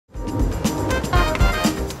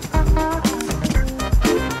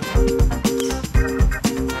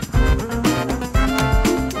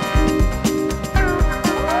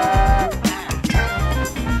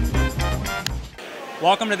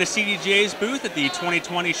Welcome to the CDGA's booth at the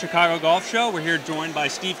 2020 Chicago Golf Show. We're here joined by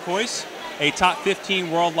Steve Coyce, a top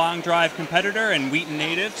 15 world long drive competitor and Wheaton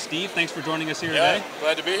native. Steve, thanks for joining us here today.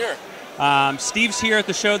 Glad to be here. Steve's here at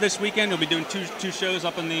the show this weekend. He'll be doing two shows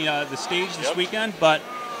up on the stage this weekend. But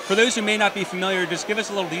for those who may not be familiar, just give us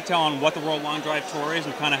a little detail on what the World Long Drive Tour is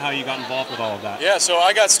and kind of how you got involved with all of that. Yeah, so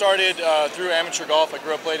I got started through amateur golf. I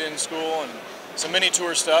grew up, played it in school, and some mini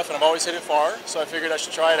tour stuff, and I've always hit it far, so I figured I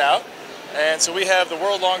should try it out. And so we have the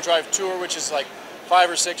World Long Drive Tour, which is like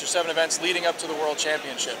 5 or 6 or 7 events leading up to the World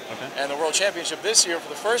Championship. Okay. And the World Championship this year, for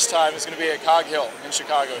the first time, is going to be at Cog Hill in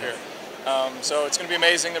Chicago here. So it's going to be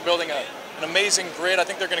amazing. They're building an amazing grid. I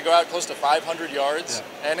think they're going to go out close to 500 yards.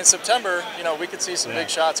 Yeah. And in September, you know, we could see some big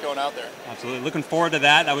shots going out there. Absolutely. Looking forward to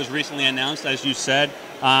that. That was recently announced, as you said.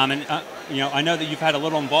 You know, I know that you've had a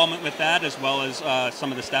little involvement with that, as well as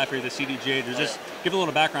some of the staff here at the CDGA. Just give a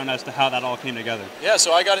little background as to how that all came together. Yeah,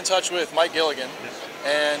 so I got in touch with Mike Gilligan,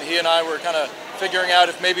 and he and I were kind of figuring out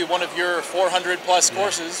if maybe one of your 400-plus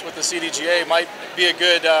courses with the CDGA might be a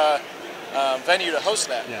good venue to host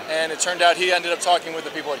that. Yeah. And it turned out he ended up talking with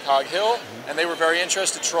the people at Cog Hill, and they were very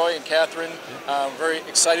interested. Troy and Catherine, very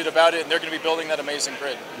excited about it, and they're going to be building that amazing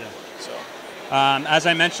grid. Yeah. So. As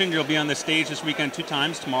I mentioned, you'll be on the stage this weekend 2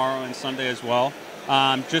 times, tomorrow and Sunday as well.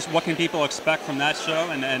 Just what can people expect from that show,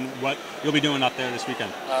 and what you'll be doing up there this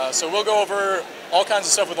weekend? So we'll go over all kinds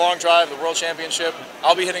of stuff with Long Drive, the World Championship.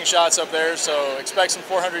 I'll be hitting shots up there, so expect some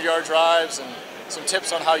 400-yard drives and some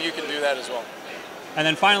tips on how you can do that as well. And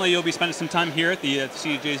then finally, you'll be spending some time here at the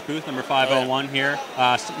CDGA's booth, number 501 here,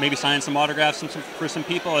 maybe signing some autographs for some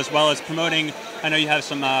people, as well as promoting. I know you have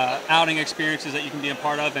some outing experiences that you can be a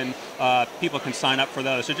part of, and people can sign up for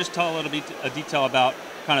those. So just tell a little bit of detail about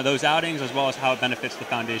kind of those outings, as well as how it benefits the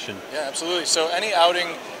foundation. Yeah, absolutely. So any outing,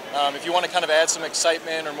 if you want to kind of add some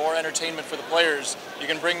excitement or more entertainment for the players, you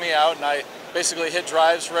can bring me out, and I basically hit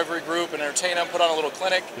drives for every group and entertain them, put on a little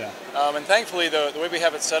clinic. Yeah. And thankfully, the way we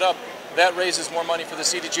have it set up, that raises more money for the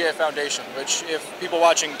CDGA Foundation, which, if people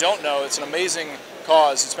watching don't know, it's an amazing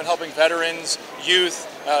cause. It's been helping veterans, youth,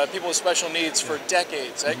 people with special needs for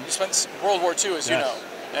decades. You spent World War II, as you know,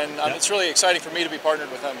 and it's really exciting for me to be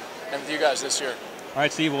partnered with them and with you guys this year. All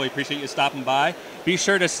right, Steve, well, we appreciate you stopping by. Be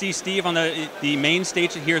sure to see Steve on the main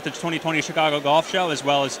stage here at the 2020 Chicago Golf Show, as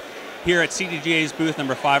well as here at CDGA's booth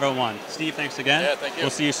number 501. Steve, thanks again. Yeah, thank you. We'll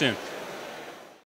see you soon.